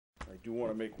do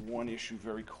want to make one issue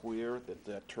very clear, that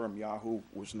that term Yahoo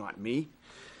was not me.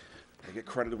 I get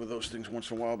credited with those things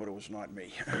once in a while, but it was not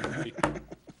me.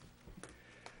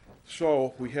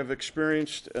 So we have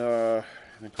experienced an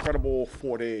incredible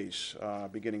 4 days,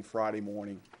 beginning Friday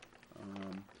morning.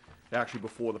 Actually,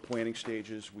 before the planning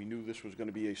stages, we knew this was going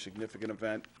to be a significant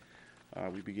event.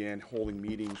 We began holding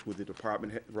meetings with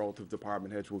the relative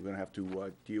department heads. We're going to have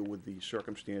to deal with the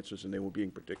circumstances, and they were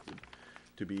being predicted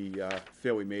to be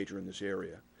fairly major in this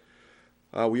area.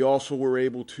 We also were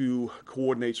able to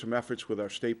coordinate some efforts with our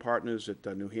state partners at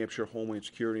New Hampshire Homeland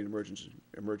Security and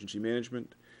Emergency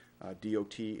Management,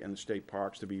 DOT, and the state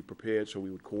parks to be prepared, so we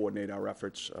would coordinate our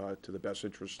efforts to the best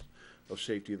interest of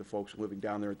safety of the folks living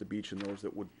down there at the beach and those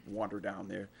that would wander down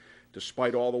there.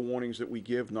 Despite all the warnings that we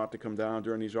give not to come down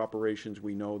during these operations,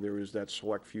 we know there is that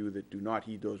select few that do not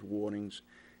heed those warnings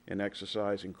and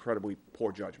exercise incredibly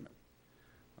poor judgment,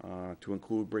 to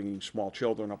include bringing small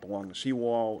children up along the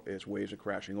seawall as waves are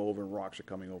crashing over and rocks are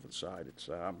coming over the side. It's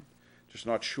just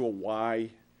not sure why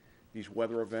these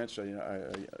weather events.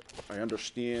 I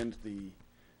understand the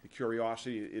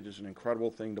curiosity. It is an incredible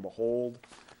thing to behold,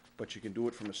 but you can do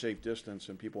it from a safe distance,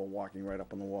 and people are walking right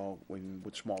up on the wall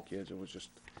with small kids. It's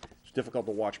difficult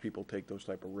to watch people take those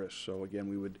type of risks. So again,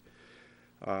 we would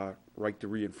like to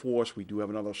reinforce, we do have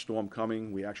another storm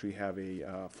coming. We actually have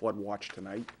a flood watch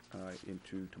tonight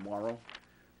into tomorrow.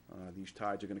 These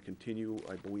tides are going to continue,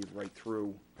 I believe, right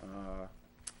through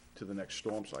to the next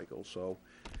storm cycle. So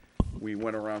we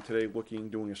went around today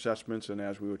doing assessments, and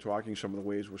as we were talking, some of the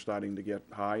waves were starting to get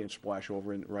high and splash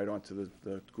over and right onto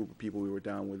the group of people we were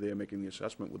down with there making the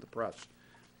assessment with the press.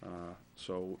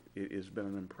 So it has been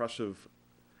an impressive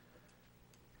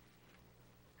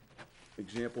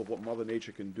example of what Mother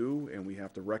Nature can do, and we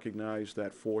have to recognize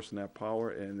that force and that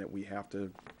power, and that we have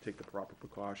to take the proper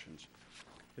precautions.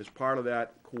 As part of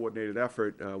that coordinated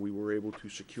effort, we were able to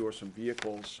secure some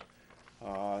vehicles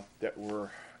that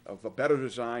were of a better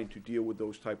design to deal with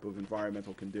those type of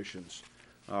environmental conditions,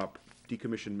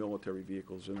 decommissioned military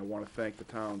vehicles. And I want to thank the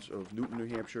towns of Newton, New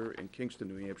Hampshire and Kingston,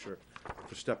 New Hampshire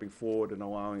for stepping forward and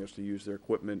allowing us to use their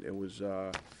equipment. It was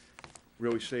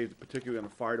really saved, particularly on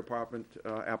the fire department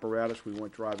apparatus. We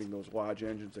weren't driving those large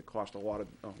engines that cost a lot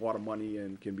of money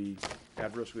and can be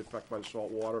adversely affected by the salt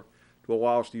water, to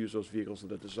allow us to use those vehicles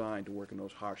that are designed to work in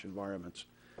those harsh environments.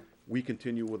 We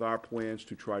continue with our plans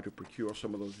to try to procure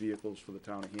some of those vehicles for the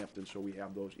town of Hampton, so we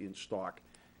have those in stock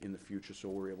in the future, so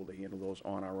we're able to handle those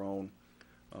on our own.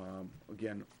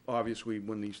 Again, obviously,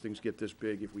 when these things get this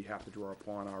big, if we have to draw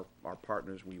upon our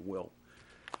partners, we will.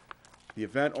 The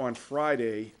event on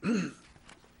Friday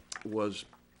was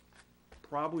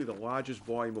probably the largest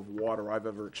volume of water I've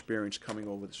ever experienced coming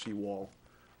over the seawall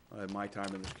in my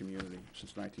time in this community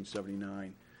since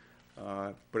 1979.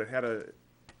 But it had a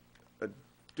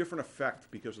different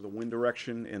effect because of the wind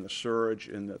direction and the surge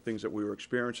and the things that we were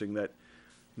experiencing. That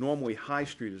normally High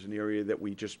Street is an area that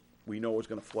we know is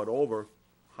going to flood over.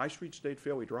 High Street stayed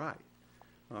fairly dry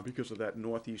because of that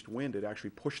northeast wind. It actually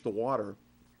pushed the water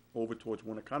over towards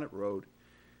Winnicott Road,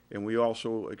 and we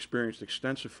also experienced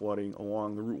extensive flooding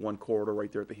along the Route 1 corridor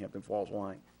right there at the Hampton Falls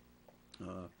line.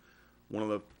 One of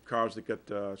the cars that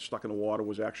got stuck in the water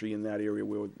was actually in that area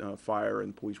where fire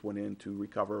and police went in to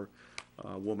recover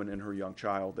a woman and her young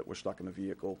child that were stuck in the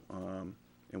vehicle,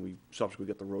 and we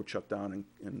subsequently got the road shut down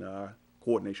in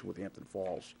coordination with Hampton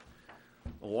Falls.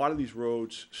 A lot of these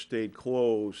roads stayed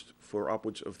closed for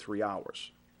upwards of 3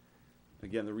 hours.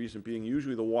 Again, the reason being,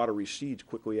 usually the water recedes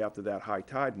quickly after that high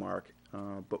tide mark,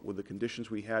 but with the conditions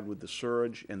we had with the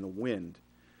surge and the wind,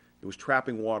 it was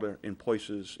trapping water in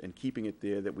places and keeping it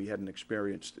there that we hadn't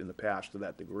experienced in the past to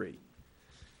that degree.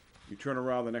 You turn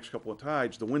around the next couple of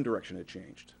tides, the wind direction had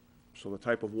changed. So the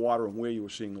type of water and where you were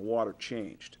seeing the water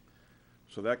changed.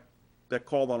 So that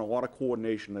called on a lot of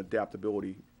coordination and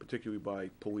adaptability, particularly by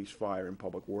police, fire, and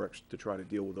public works, to try to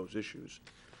deal with those issues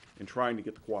and trying to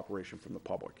get the cooperation from the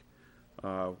public,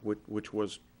 which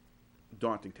was a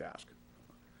daunting task.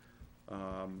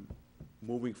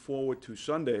 Moving forward to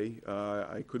Sunday,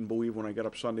 I couldn't believe when I got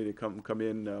up Sunday to come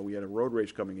in. We had a road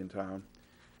race coming in town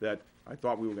that I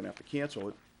thought we were going to have to cancel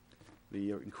it.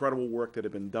 The incredible work that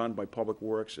had been done by Public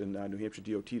Works and New Hampshire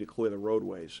DOT to clear the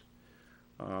roadways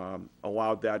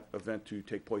allowed that event to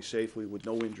take place safely with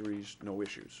no injuries, no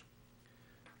issues.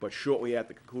 But shortly at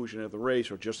the conclusion of the race,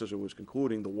 or just as it was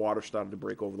concluding, the water started to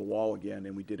break over the wall again,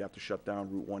 and we did have to shut down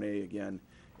Route 1A again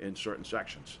in certain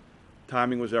sections.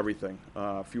 Timing was everything.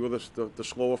 A few of the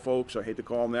slower folks, I hate to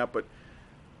call them that, but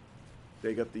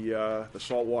they got the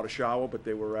saltwater shower, but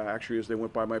they were actually, as they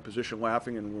went by my position,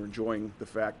 laughing and were enjoying the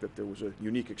fact that there was a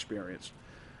unique experience.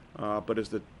 But as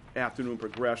the afternoon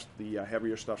progressed, the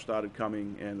heavier stuff started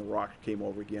coming and the rock came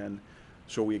over again.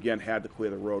 So we again had to clear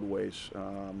the roadways.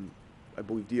 I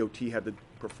believe DOT had to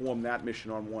perform that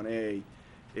mission on 1A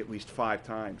at least 5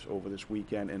 times over this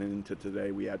weekend, and then into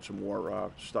today we had some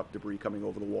more stuff, debris coming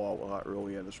over the wall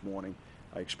earlier this morning.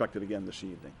 I expect it again this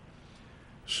evening.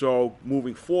 So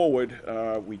moving forward,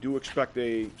 we do expect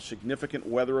a significant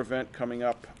weather event coming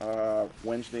up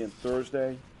Wednesday and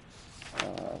Thursday.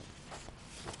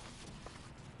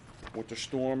 Winter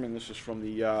storm, and this is from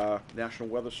the National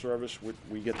Weather Service.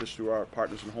 We get this through our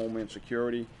partners in Homeland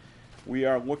Security. We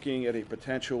are looking at a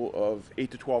potential of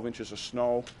 8 to 12 inches of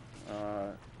snow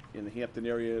in the Hampton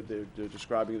area. They're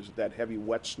describing it as that heavy,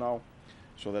 wet snow.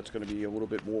 So that's going to be a little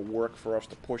bit more work for us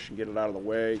to push and get it out of the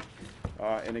way.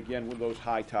 And again, with those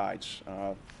high tides,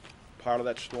 part of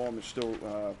that storm is still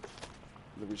the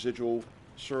residual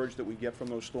surge that we get from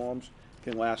those storms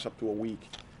can last up to a week.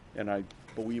 And I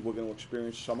believe we're going to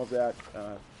experience some of that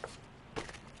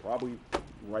probably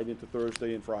right into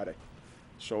Thursday and Friday.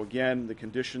 So again, the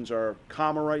conditions are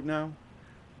calmer right now,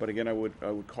 but again, I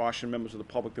would caution members of the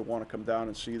public that want to come down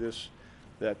and see this,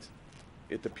 that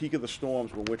at the peak of the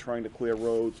storms, when we're trying to clear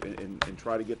roads and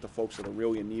try to get the folks that are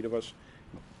really in need of us,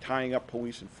 tying up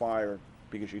police and fire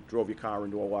because you drove your car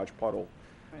into a large puddle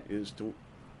is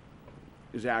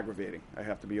aggravating. I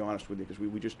have to be honest with you, because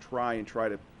we just try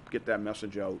to get that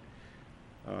message out.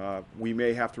 We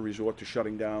may have to resort to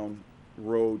shutting down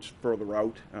roads further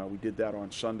out. We did that on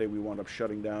Sunday. We wound up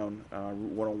shutting down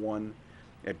Route 101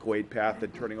 at Glade Path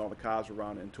and turning all the cars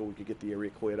around until we could get the area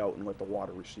cleared out and let the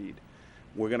water recede.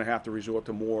 We're going to have to resort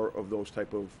to more of those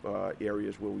type of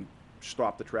areas where we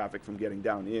stop the traffic from getting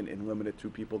down in and limit it to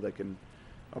people that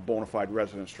are bona fide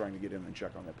residents trying to get in and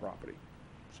check on their property.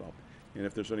 So, and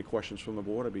if there's any questions from the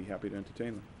board, I'd be happy to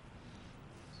entertain them.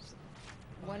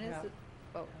 When is it?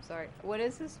 Oh, sorry. When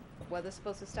is this weather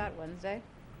supposed to start? Wednesday?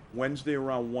 Wednesday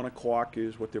around 1 o'clock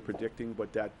is what they're predicting,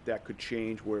 but that could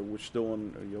change where we're still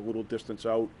in a little distance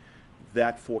out.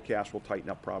 That forecast will tighten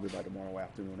up probably by tomorrow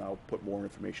afternoon. I'll put more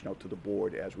information out to the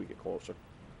board as we get closer.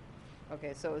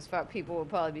 Okay, so as far people will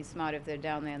probably be smart if they're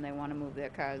down there and they want to move their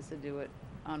cars to do it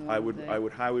on Wednesday. I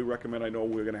would highly recommend. I know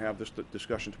we're going to have this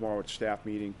discussion tomorrow at staff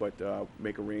meeting, but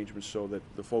make arrangements so that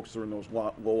the folks that are in those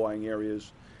low-lying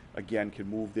areas, again, can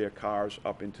move their cars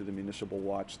up into the municipal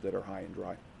lots that are high and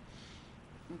dry.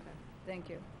 Okay, thank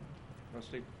you.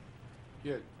 Rusty?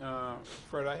 Yeah,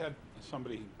 Fred, I had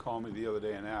somebody call me the other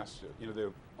day and ask,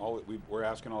 we're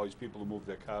asking all these people to move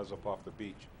their cars up off the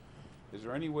beach. Is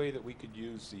there any way that we could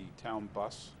use the town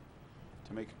bus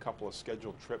to make a couple of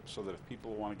scheduled trips so that if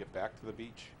people want to get back to the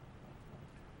beach?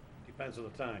 Depends on the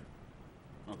time.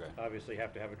 Okay. Obviously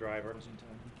have to have a driver.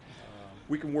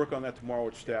 We can work on that tomorrow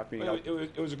at staff meeting. Well,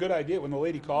 it was a good idea. When the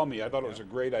lady called me, I thought it was a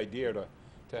great idea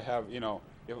to have,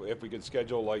 if we could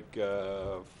schedule like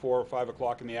 4 or 5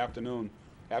 o'clock in the afternoon,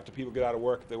 after people get out of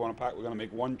work, if they want to park, we're going to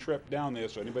make one trip down there,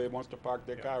 so anybody that wants to park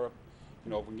their car up,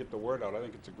 if we can get the word out, I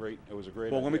think it was a great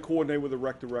idea. Well, let me coordinate with the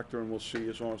rec director, and we'll see,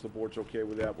 as long as the board's okay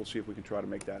with that, we'll see if we can try to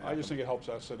make that happen. I just think it helps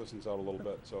our citizens out a little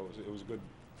bit, so it was a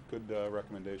good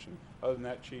recommendation. Other than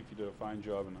that, Chief, you did a fine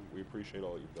job, and we appreciate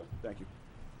all you've done. Thank you.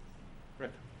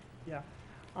 Rick? Yeah.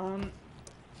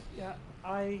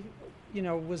 I,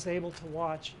 was able to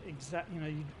watch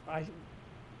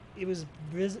it was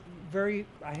very,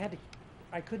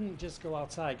 I couldn't just go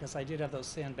outside because I did have those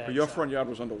sandbags. But your out. front yard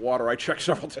was underwater. I checked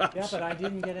several times. Yeah, but I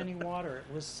didn't get any water.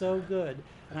 It was so good.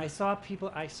 And I saw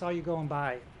you going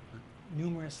by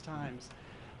numerous times.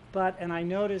 And I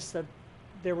noticed that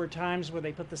there were times where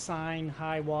they put the sign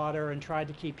high water and tried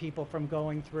to keep people from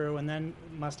going through, and then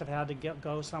must have had to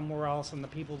go somewhere else and the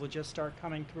people would just start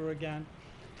coming through again.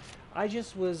 I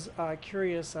just was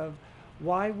curious of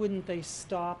why wouldn't they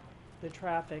stop the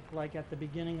traffic like at the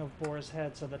beginning of Boar's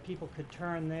Head so that people could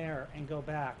turn there and go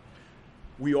back?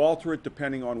 We alter it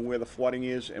depending on where the flooding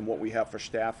is and what we have for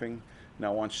staffing.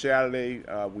 Now, on Saturday,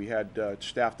 we had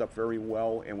staffed up very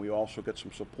well, and we also got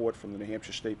some support from the New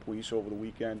Hampshire State Police over the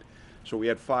weekend. So we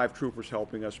had 5 troopers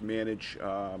helping us manage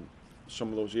some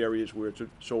of those areas where it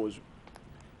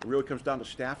really comes down to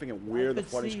staffing and where the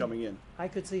flooding's coming in. I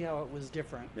could see how it was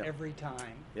different every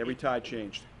time. Every tide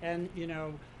changed. And,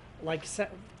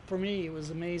 for me, it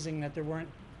was amazing that there weren't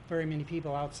very many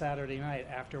people out Saturday night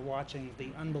after watching the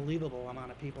unbelievable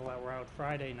amount of people that were out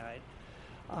Friday night.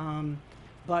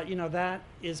 But, that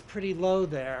is pretty low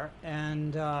there,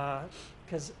 and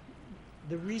because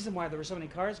the reason why there were so many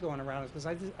cars going around is because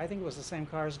I think it was the same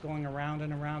cars going around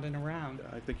and around and around.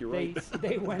 I think you're right.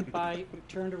 They went by,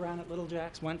 turned around at Little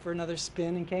Jack's, went for another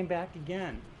spin, and came back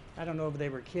again. I don't know if they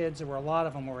were kids. A lot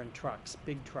of them were in trucks,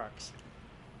 big trucks.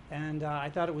 And I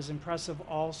thought it was impressive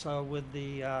also with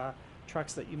the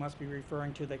trucks that you must be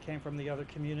referring to that came from the other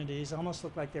communities. Almost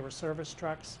looked like they were service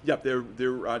trucks. Yep, they're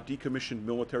decommissioned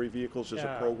military vehicles. There's a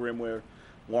Yeah. program where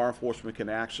law enforcement can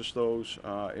access those,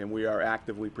 and we are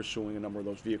actively pursuing a number of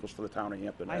those vehicles for the town of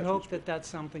Hampton. I as we hope speak. that that's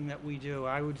something that we do.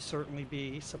 I would certainly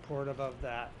be supportive of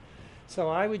that. So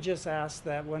I would just ask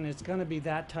that when it's going to be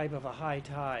that type of a high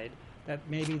tide, that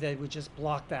maybe they would just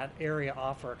block that area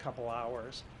off for a couple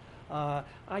hours.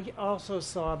 I also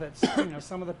saw that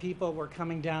some of the people were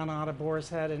coming down out of Boar's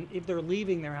Head, and if they're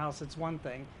leaving their house, it's one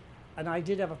thing. And I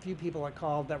did have a few people that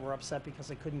called that were upset because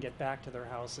they couldn't get back to their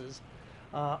houses.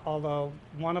 Although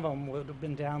one of them would have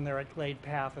been down there at Glade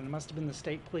Path, and it must have been the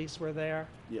state police were there.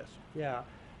 Yes. Yeah,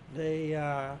 they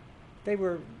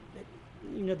were,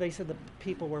 they said the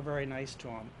people were very nice to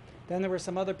them. Then there were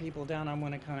some other people down on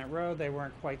Winnicott Road. They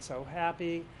weren't quite so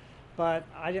happy, but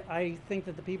I think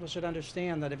that the people should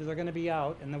understand that if they're going to be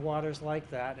out and the water's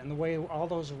like that, and the way all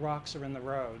those rocks are in the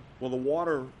road. Well, the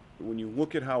water, when you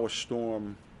look at how a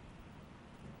storm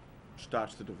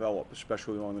starts to develop,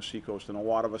 especially along the seacoast, and a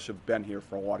lot of us have been here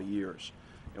for a lot of years,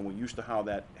 and we're used to how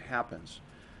that happens.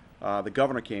 The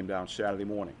governor came down Saturday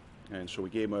morning, and so we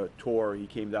gave him a tour. He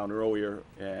came down earlier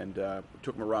and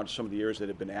took him around to some of the areas that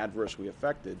had been adversely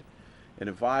affected, and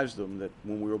advised them that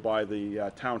when we were by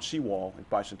the town seawall at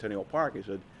Bicentennial Park, he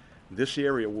said, this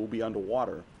area will be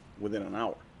underwater within an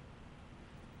hour.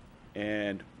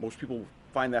 And most people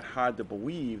find that hard to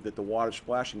believe, that the water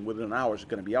splashing within an hour is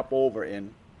going to be up over,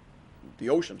 and the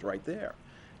ocean's right there.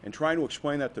 And trying to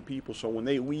explain that to people, so when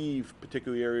they leave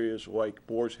particular areas like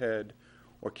Boar's Head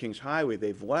or Kings Highway,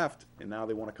 they've left, and now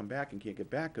they want to come back and can't get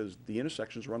back because the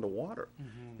intersections are underwater.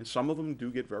 And some of them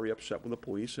do get very upset with the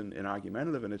police and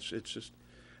argumentative, and it's just,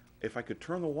 if I could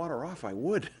turn the water off, I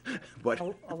would. But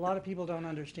A lot of people don't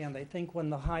understand. They think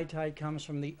when the high tide comes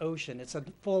from the ocean, it's a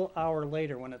full hour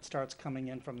later when it starts coming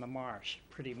in from the marsh,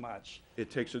 pretty much.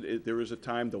 it takes, there is a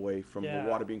time delay from the Yeah.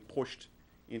 water being pushed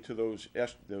into those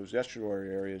estuary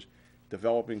areas,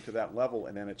 developing to that level,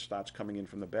 and then it starts coming in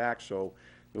from the back. So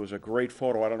there was a great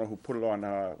photo, I don't know who put it on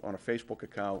a Facebook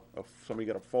account, of somebody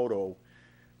got a photo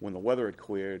when the weather had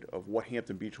cleared of what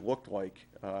Hampton Beach looked like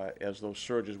as those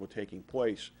surges were taking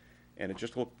place. And it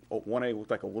just looked, one A looked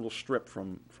like a little strip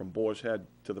from Boar's Head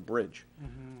to the bridge.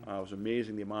 It was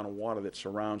amazing the amount of water that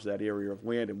surrounds that area of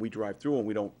land, and we drive through and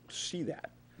we don't see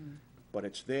that. But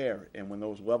it's there, and when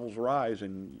those levels rise,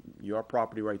 and your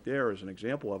property right there is an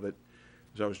example of it.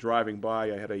 As I was driving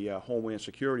by, I had a Homeland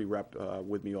Security rep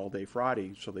with me all day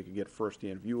Friday, so they could get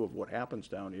first-hand view of what happens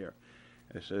down here.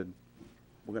 And I said,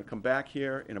 we're gonna come back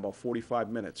here in about 45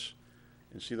 minutes,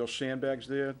 and see those sandbags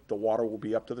there? The water will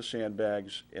be up to the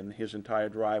sandbags, and his entire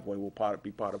driveway will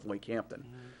be part of Lake Hampton.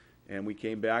 And we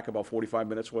came back about 45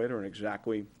 minutes later, and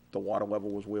exactly the water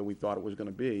level was where we thought it was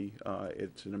gonna be.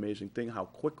 It's an amazing thing how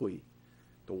quickly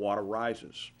the water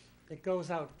rises. It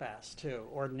goes out fast too,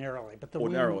 ordinarily, but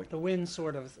Ordinarily. the wind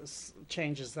sort of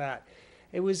changes that.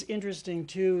 It was interesting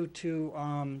too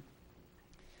to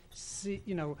see.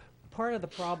 Part of the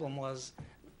problem was,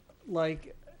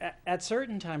 like, at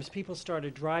certain times, people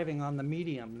started driving on the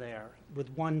medium there with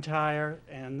one tire,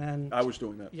 and then I was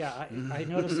doing that. yeah, I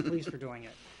noticed the police were doing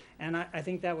it, and I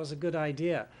think that was a good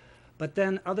idea. But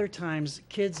then other times,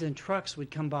 kids in trucks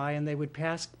would come by and they would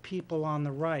pass people on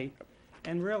the right.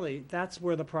 And really, that's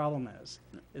where the problem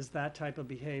is that type of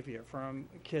behavior from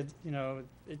kids.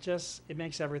 It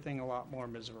makes everything a lot more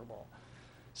miserable.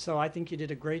 So I think you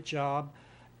did a great job.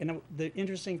 And the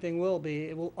interesting thing will be,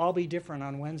 it will all be different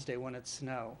on Wednesday when it's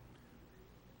snow.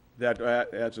 That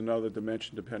adds another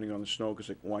dimension depending on the snow, because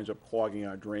it winds up clogging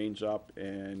our drains up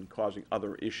and causing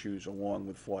other issues along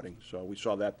with flooding. So we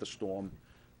saw that the storm,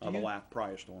 the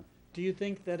prior storm. Do you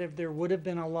think that if there would have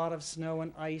been a lot of snow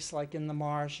and ice, like in the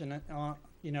marsh and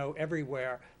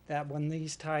everywhere, that when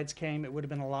these tides came, it would have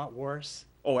been a lot worse?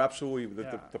 Oh, absolutely.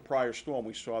 Yeah. The prior storm,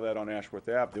 we saw that on Ashworth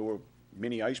Ave. There were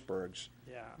mini icebergs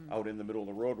Yeah. out in the middle of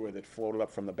the roadway that floated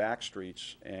up from the back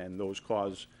streets, and those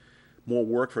cause more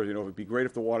work for, it'd be great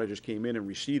if the water just came in and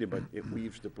receded, but it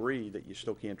leaves debris that you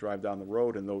still can't drive down the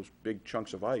road, and those big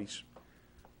chunks of ice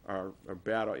are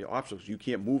bad obstacles. You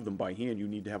can't move them by hand. You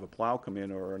need to have a plow come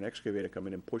in or an excavator come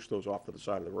in and push those off to the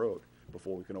side of the road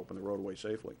before we can open the roadway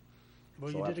safely.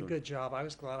 Well, So you did a absolutely. good job. I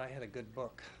was glad I had a good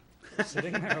book.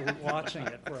 Sitting there watching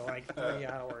it for like 3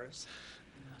 hours.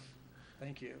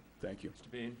 Thank you. Thank you.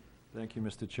 Mr. Bean. Thank you,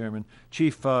 Mr. Chairman.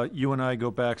 Chief, you and I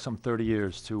go back some 30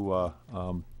 years to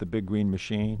the Big Green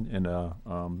Machine, and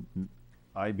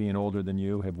I, being older than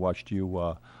you, have watched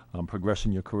you progress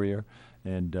in your career,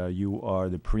 and you are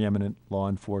the preeminent law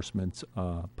enforcement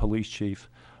police chief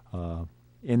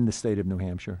in the state of New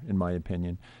Hampshire, in my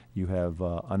opinion. You have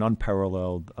an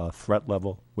unparalleled threat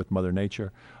level with Mother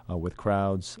Nature, with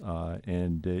crowds,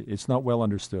 and it's not well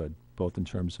understood, both in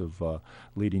terms of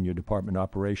leading your department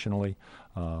operationally,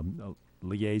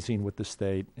 liaising with the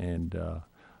state, and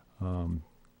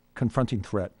confronting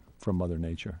threat from Mother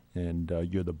Nature. And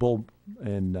you're the bull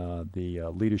in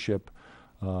the leadership.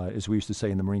 As we used to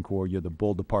say in the Marine Corps, you're the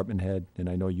bull department head, and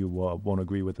I know you won't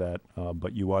agree with that,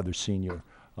 but you are the senior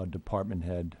department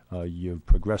head. You've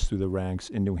progressed through the ranks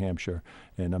in New Hampshire,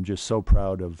 and I'm just so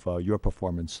proud of your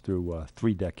performance through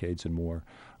 3 decades and more.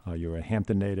 You're a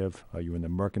Hampton native. You're in the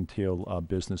mercantile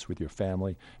business with your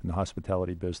family, in the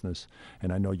hospitality business,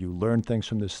 and I know you learned things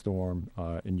from this storm,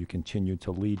 and you continue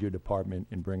to lead your department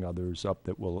and bring others up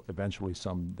that will eventually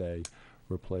someday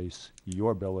replace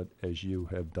your billet, as you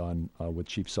have done with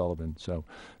Chief Sullivan. So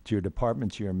to your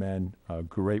department, to your men,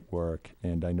 great work,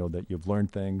 and I know that you've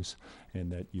learned things and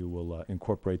that you will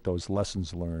incorporate those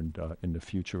lessons learned into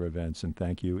future events, and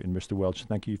thank you. And Mr. Welch,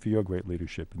 thank you for your great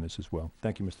leadership in this as well.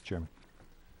 Thank you, Mr. Chairman.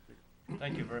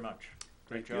 Thank you very much.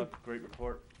 Great Thank you. job, great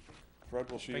report. Fred,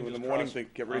 we'll see you in Fingers the morning crossed. to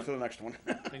get ready for the next one.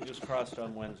 Fingers crossed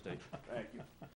on Wednesday. Thank you.